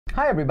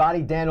Hi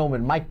everybody, Dan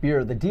Illman, Mike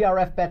Beer, the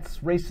DRFBets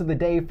race of the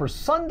day for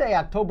Sunday,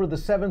 October the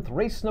 7th,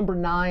 race number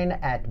 9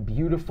 at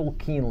beautiful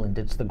Keeneland.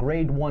 It's the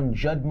Grade 1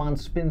 Juddmonte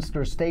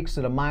Spinster Stakes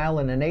at 1 1/8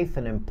 miles,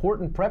 an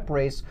important prep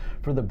race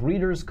for the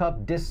Breeders'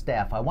 Cup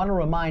Distaff. I want to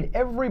remind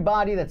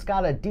everybody that's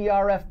got a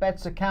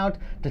DRFBets account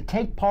to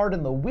take part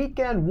in the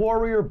Weekend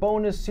Warrior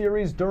bonus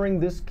series during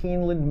this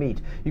Keeneland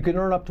meet. You can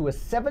earn up to a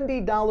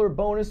 $70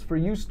 bonus for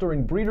use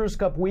during Breeders'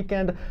 Cup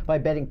weekend by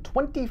betting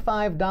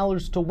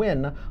 $25 to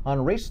win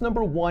on race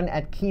number 1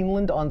 at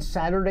Keeneland on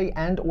Saturday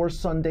and or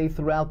Sunday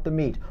throughout the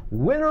meet.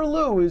 Win or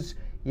lose,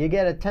 you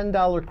get a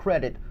 $10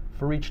 credit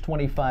for each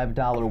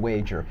 $25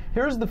 wager.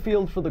 Here's the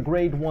field for the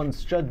Grade 1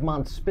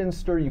 Juddmonte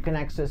Spinster. You can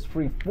access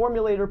free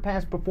formulator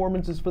past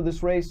performances for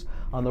this race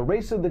on the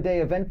Race of the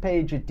Day event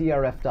page at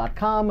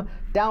drf.com.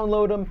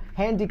 Download them,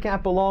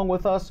 handicap along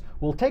with us.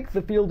 We'll take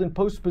the field in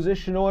post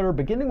position order,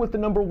 beginning with the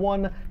number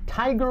 1,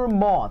 Tiger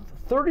Moth.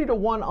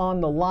 30-1 on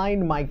the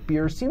line, Mike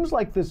Beer. Seems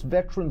like this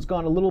veteran's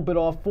gone a little bit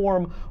off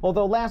form,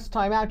 although last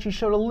time out she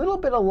showed a little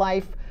bit of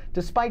life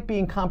despite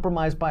being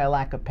compromised by a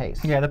lack of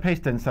pace. Yeah, the pace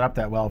didn't set up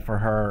that well for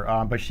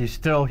her, but she's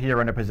still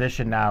here in a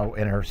position now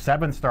in her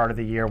 7th start of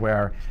the year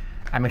where,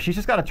 I mean, she's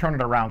just got to turn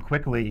it around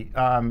quickly.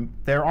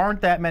 There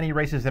aren't that many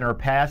races in her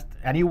past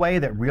anyway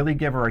that really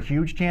give her a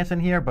huge chance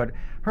in here, but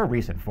her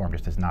recent form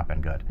just has not been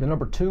good. The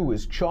number 2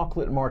 is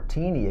Chocolate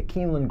Martini, a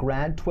Keeneland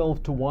grad,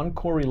 12-1.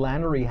 Corey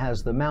Lannery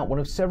has the mount, one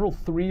of several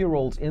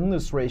 3-year-olds in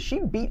this race. She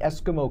beat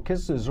Eskimo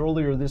Kisses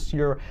earlier this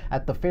year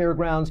at the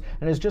fairgrounds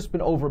and has just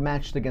been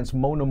overmatched against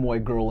Monomoy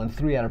Girl in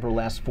 3 out of her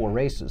last 4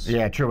 races.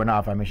 Yeah, true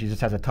enough. I mean, she just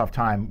has a tough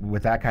time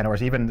with that kind of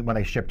horse. Even when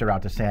they shipped her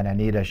out to Santa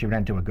Anita, she ran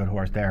into a good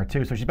horse there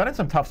too. So she's been in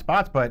some tough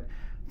spots, but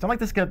it's not like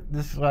this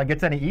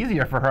gets any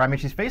easier for her. I mean,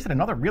 she's facing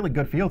another really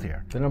good field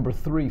here. The number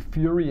 3,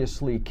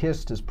 Furiously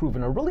Kissed, has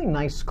proven a really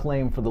nice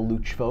claim for the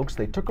Luch folks.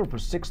 They took her for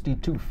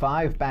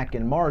 62.5 back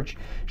in March.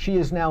 She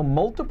is now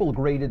multiple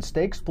graded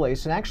stakes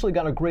place and actually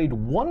got a Grade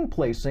 1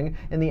 placing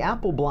in the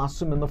Apple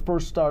Blossom in the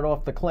first start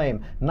off the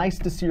claim. Nice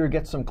to see her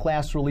get some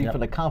class relief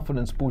and a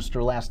confidence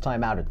booster last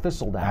time out at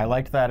Thistledown. I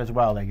liked that as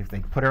well. If they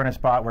put her in a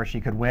spot where she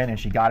could win and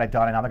she got it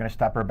done, and now they're going to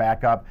step her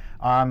back up.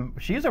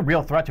 She's a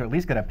real threat to at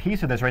least get a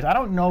piece of this race. I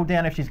don't know,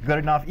 Dan, if she's good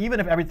enough, even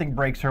if everything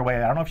breaks her way.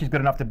 I don't know if she's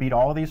good enough to beat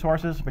all of these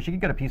horses, but she could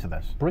get a piece of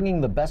this.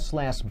 Bringing the best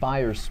last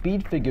buyer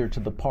speed figure to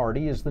the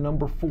party is the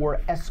number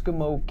 4,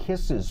 Eskimo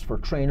Kisses, for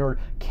trainer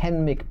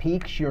Ken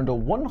McPeak. She earned a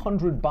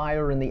 100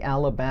 buyer in the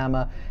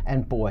Alabama,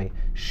 and boy,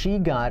 she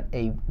got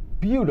a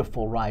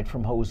beautiful ride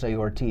from Jose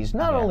Ortiz.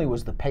 Not only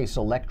was the pace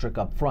electric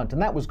up front,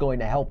 and that was going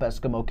to help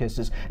Eskimo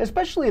Kisses,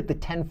 especially at the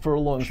 10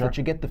 furlongs that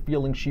you get the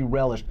feeling she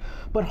relished.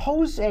 But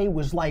Jose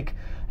was like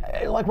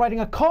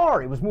riding a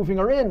car. He was moving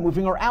her in,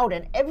 moving her out,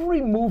 and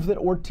every move that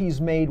Ortiz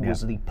made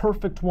was the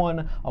perfect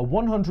one. A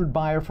 100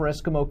 buyer for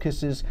Eskimo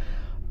Kisses.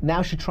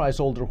 Now she tries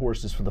older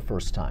horses for the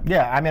first time.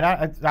 Yeah, I mean,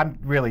 I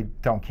really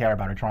don't care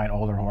about her trying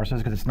older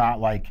horses because it's not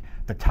like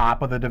the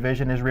top of the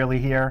division is really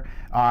here.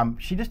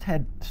 She just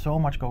had so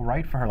much go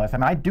right for her last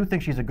time. I do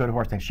think she's a good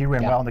horse. She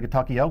ran well in the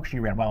Kentucky Oaks. She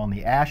ran well in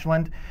the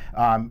Ashland.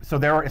 So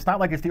it's not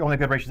like it's the only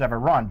good race she's ever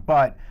run,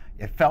 but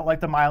it felt like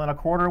the 1.25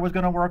 miles was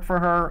going to work for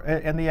her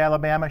in the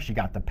Alabama. She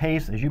got the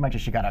pace. As you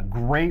mentioned, she got a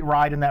great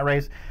ride in that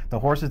race. The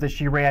horses that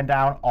she ran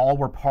down all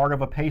were part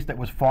of a pace that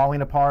was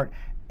falling apart,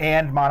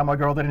 and Monomoy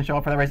Girl didn't show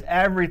up for that race.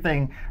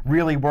 Everything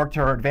really worked to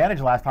her advantage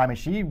last time,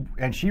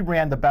 and she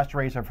ran the best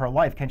race of her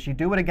life. Can she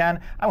do it again?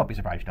 I won't be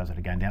surprised if she does it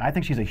again, Dan. I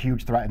think she's a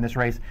huge threat in this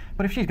race,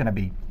 but if she's going to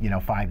be,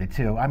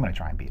 5-2, I'm going to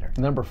try and beat her.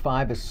 Number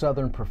 5 is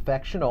Southern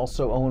Perfection,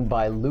 also owned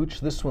by Luch.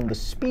 This one, the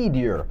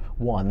speedier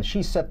one.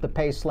 She set the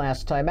pace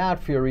last time out.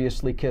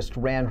 Furiously Kissed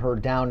ran her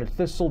down at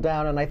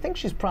Thistledown, and I think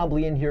she's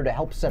probably in here to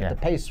help set the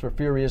pace for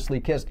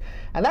Furiously Kissed,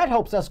 and that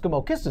helps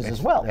Eskimo Kisses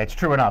as well. It's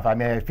true enough. I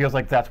mean, it feels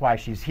like that's why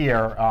she's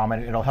here,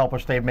 and it'll help her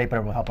stay mate, but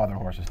it will help other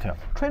horses too.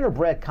 Trainer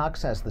Brad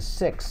Cox has the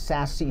 6,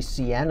 Sassy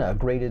Sienna, a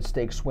graded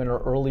stakes winner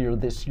earlier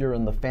this year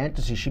in the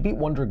Fantasy. She beat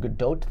Wonder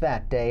Godot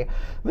that day.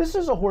 This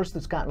is a horse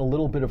that's gotten a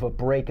little bit of a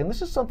break, and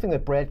this is something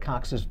that Brad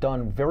Cox has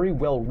done very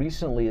well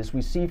recently, as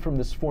we see from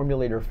this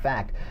formulator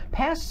fact.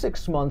 Past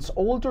 6 months,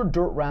 older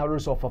dirt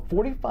routers off a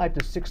 45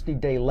 to 60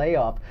 day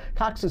layoff.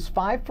 Cox is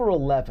 5 for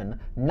 11,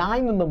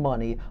 9 in the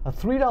money, a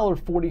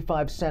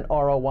 $3.45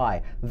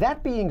 ROI.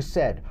 That being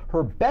said,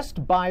 her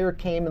best buyer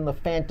came in the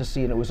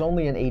Fantasy, and it was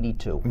only an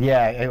 82.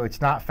 Yeah,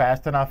 it's not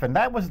fast enough, and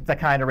that was the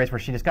kind of race where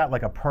she just got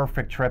like a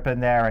perfect trip in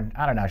there, and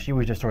I don't know, she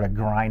was just sort of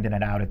grinding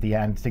it out at the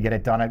end to get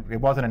it done. It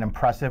wasn't an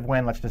impressive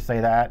win, let's just say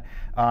that.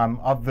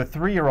 Of the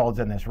 3-year-olds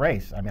in this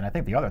race, I mean, I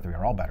think the other 3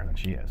 are all better than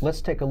she is.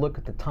 Let's take a look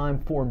at the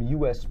Timeform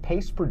U.S.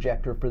 pace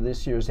projector for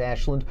this year's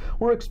Ashland.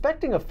 We're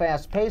expecting a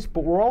fast pace,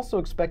 but we're also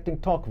expecting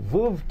Talk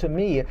Vuv to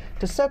me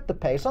to set the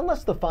pace,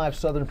 unless the 5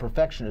 Southern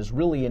Perfection is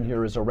really in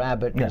here as a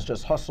rabbit and is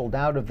just hustled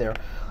out of there.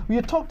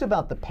 You talked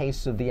about the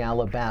pace of the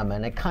Alabama,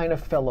 and it kind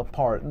of fell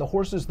apart. And the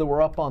horses that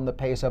were up on the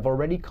pace have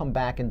already come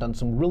back and done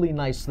some really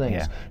nice things.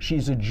 Yeah.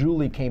 She's a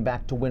Julie came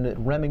back to win at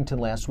Remington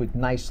last week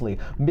nicely.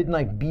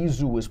 Midnight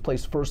Bijou was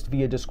placed first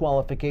via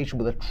disqualification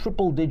with a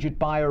triple-digit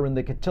buyer in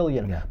the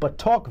cotillion. Yeah. But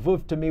Talk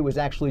Veuve to me was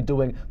actually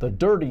doing the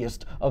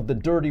dirtiest of the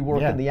dirty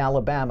work in the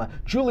Alabama.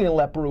 Julian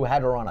Leparoux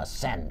had her on a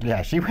send.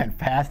 Yeah, she went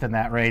fast in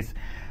that race.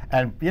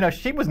 And, you know,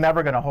 she was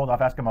never going to hold off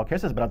Eskimo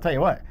Kisses, but I'll tell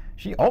you what,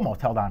 she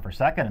almost held on for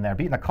second in there,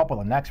 beating a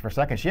couple of necks for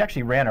second. She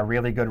actually ran a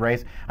really good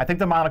race. I think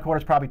the mile and a quarter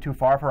is probably too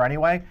far for her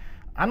anyway.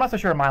 I'm not so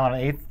sure a mile and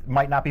an eighth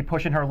might not be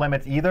pushing her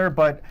limits either,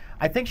 but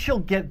I think she'll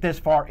get this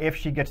far if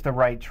she gets the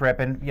right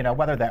trip. And, you know,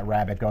 whether that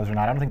rabbit goes or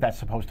not, I don't think that's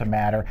supposed to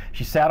matter.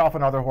 She sat off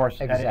another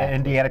horse at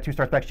Indiana 2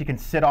 starts back. She can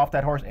sit off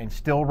that horse and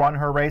still run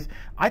her race.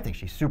 I think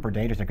she's super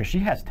dangerous because she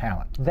has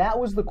talent. That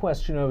was the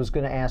question I was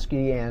going to ask you.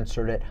 You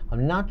answered it.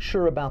 I'm not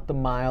sure about the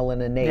mile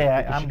and an eighth.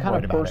 Yeah, she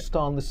kind of burst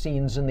on the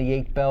scenes in the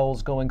 8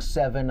 bells, going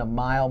 7, a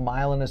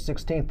mile and a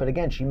 16th. But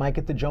again, she might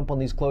get the jump on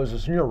these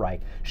closers. And you're right.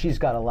 She's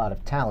got a lot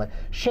of talent.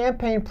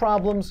 Champagne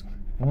Problems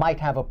might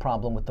have a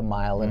problem with the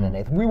mile and an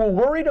eighth. We were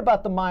worried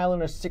about the mile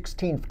and a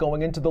 16th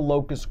going into the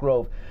Locust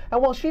Grove.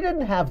 And while she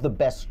didn't have the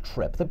best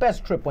trip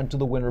went to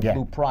the winner,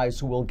 Blue Prize,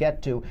 who we'll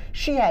get to.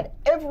 She had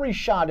every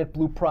shot at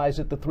Blue Prize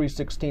at the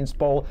 3/16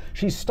 bowl.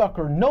 She stuck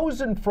her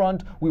nose in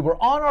front. We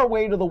were on our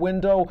way to the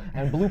window,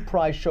 and Blue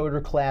Prize showed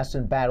her class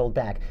and battled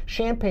back.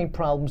 Champagne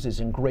Problems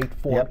is in great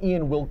form.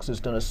 Ian Wilkes has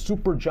done a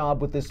super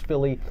job with this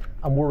filly.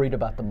 I'm worried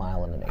about the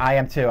mile and an eighth. I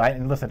am too.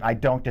 And listen, I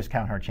don't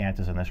discount her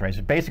chances in this race.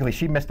 Basically,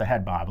 she missed a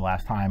head bob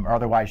last time, or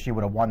otherwise she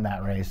would have won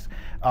that race.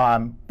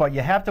 But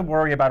you have to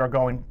worry about her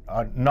going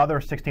another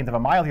 16th of a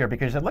mile here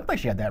because it looked like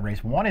she had that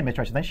race won in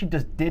mid-race, and then she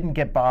just didn't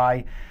get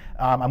by.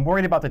 I'm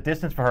worried about the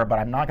distance for her, but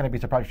I'm not going to be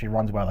surprised if she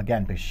runs well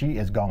again because she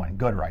is going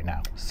good right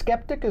now.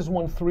 Skeptic has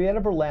won 3 out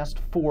of her last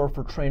 4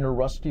 for trainer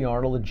Rusty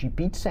Arnold, and she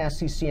beat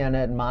Sassy Sienna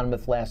at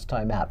Monmouth last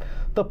time out.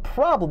 The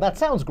problem, that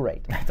sounds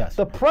great. It does.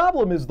 The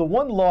problem is the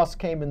one loss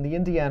came in the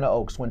Indiana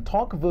Oaks when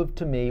Talk Veuve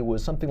to me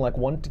was something like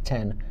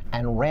 1-10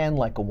 and ran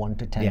like a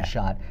 1-10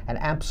 shot and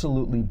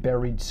absolutely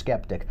buried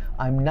Skeptic.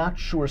 I'm not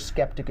sure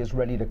Skeptic is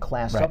ready to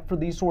class up for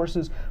these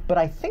horses, but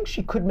I think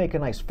she could make a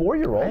nice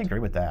 4-year-old. I agree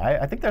with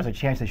that. I think there's a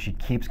chance that she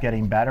keeps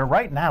getting better.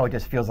 Right now, it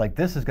just feels like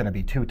this is going to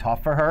be too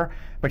tough for her,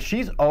 but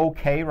she's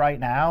okay right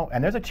now,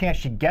 and there's a chance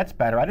she gets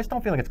better. I just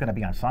don't feel like it's going to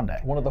be on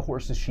Sunday. One of the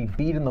horses she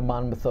beat in the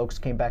Monmouth Oaks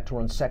came back to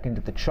run second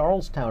at the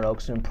Charlestown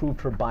Oaks and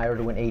improved her buyer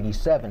to an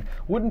 87.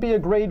 Wouldn't be a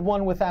grade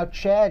 1 without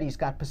Chad. He's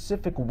got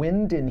Pacific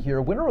Wind in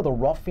here, winner of the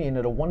Ruffian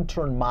at a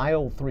 1-turn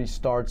mile 3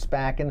 starts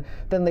back, and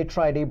then they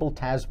tried Abel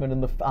Tasman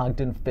in the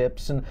Ogden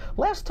Phipps, and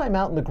last time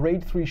out in the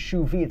grade 3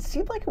 Shoe V, it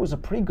seemed like it was a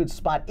pretty good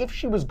spot if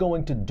she was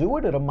going to do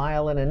it at a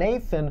mile and an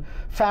eighth, and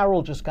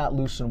Farrell just got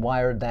loose and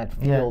wired that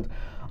field.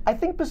 I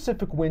think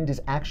Pacific Wind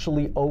is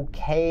actually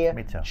okay.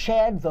 Me too.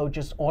 Chad, though,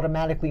 just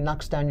automatically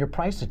knocks down your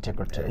price a tick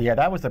or two. Yeah,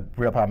 that was the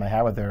real problem I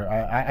had with her.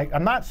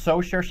 I'm not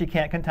so sure she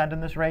can't contend in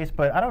this race,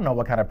 but I don't know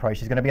what kind of price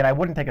she's going to be, and I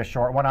wouldn't take a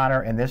short one on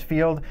her in this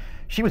field.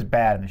 She was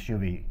bad in the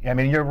Chuvy. I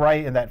mean, you're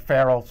right in that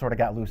Farrell sort of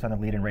got loose on the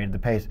lead and rated the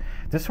pace.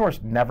 This horse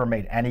never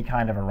made any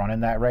kind of a run in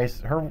that race.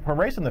 Her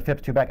race in the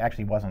Phipps 2-back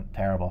actually wasn't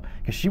terrible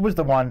because she was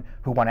the one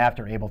who went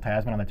after Abel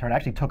Tasman on the turn,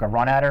 actually took a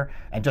run at her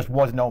and just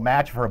was no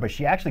match for her, but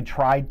she actually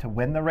tried to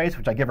win the race,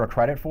 which I give her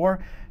credit for.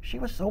 She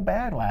was so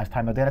bad last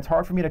time, then it's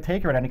hard for me to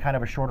take her at any kind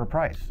of a shorter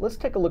price. Let's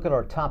take a look at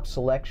our top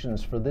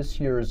selections for this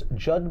year's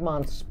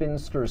Juddmonte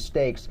Spinster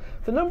Stakes.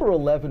 The number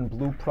 11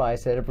 Blue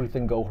Prize had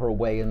everything go her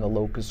way in the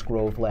Locust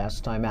Grove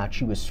last time out.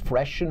 She was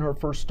fresh in her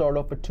first start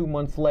off a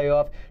 2-month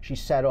layoff. She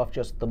sat off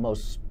just the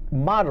most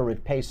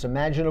moderate pace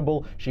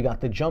imaginable. She got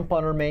the jump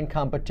on her main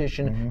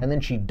competition, and then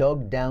she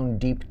dug down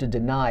deep to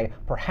deny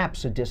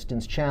perhaps a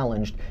distance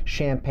challenged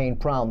Champagne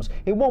Problems.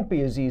 It won't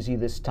be as easy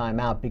this time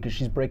out because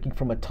she's breaking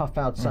from a tough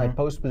outside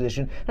post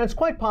position, and it's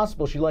quite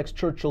possible she likes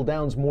Churchill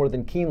Downs more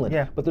than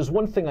Keeneland. But there's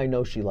one thing I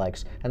know she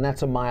likes, and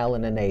that's a mile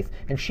and an eighth,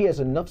 and she has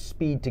enough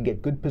speed to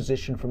get good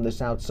position from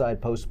this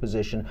outside post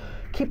position.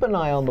 Keep an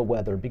eye on the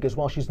weather because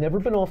while she's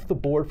never been off the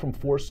board from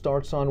 4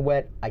 starts on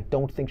wet, I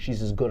don't think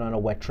she's as good on a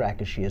wet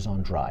track as she is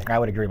on dry. I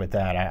would agree with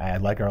that. I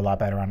like her a lot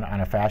better on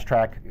a fast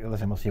track.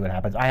 Listen, we'll see what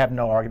happens. I have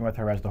no argument with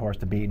her as the horse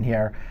to beat in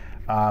here.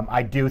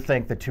 I do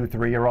think the 2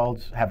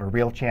 3-year-olds have a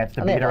real chance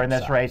to beat her in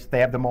this race. They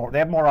have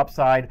more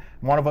upside.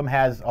 One of them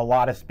has a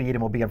lot of speed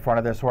and will be in front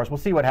of this horse. We'll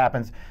see what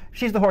happens.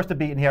 She's the horse to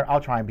beat in here.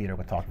 I'll try and beat her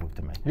with Talk Veuve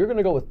to me. You're going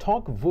to go with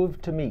Talk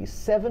Veuve to me.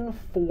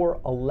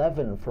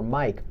 7-4-11 for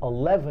Mike.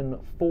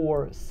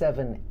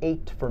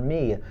 11-4-7-8 for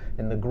me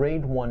in the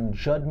Grade 1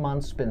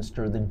 Juddmonte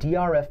Spinster, the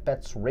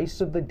DRFBets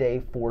Race of the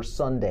Day for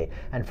Sunday.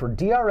 And for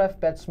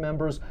DRFBets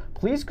members,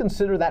 please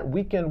consider that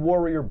Weekend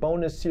Warrior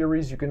bonus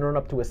series. You can earn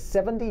up to a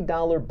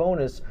 $70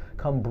 bonus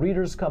come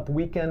Breeders' Cup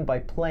weekend by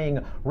playing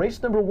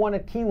race number 1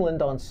 at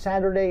Keeneland on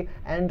Saturday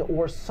and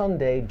or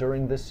Sunday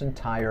during this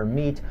entire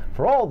meet.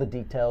 For all the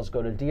details,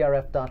 go to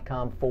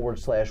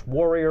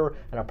drf.com/warrior.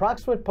 An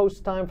approximate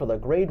post time for the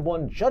Grade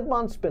 1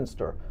 Juddmonte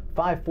Spinster,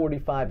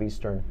 5:45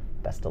 Eastern.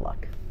 Best of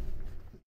luck.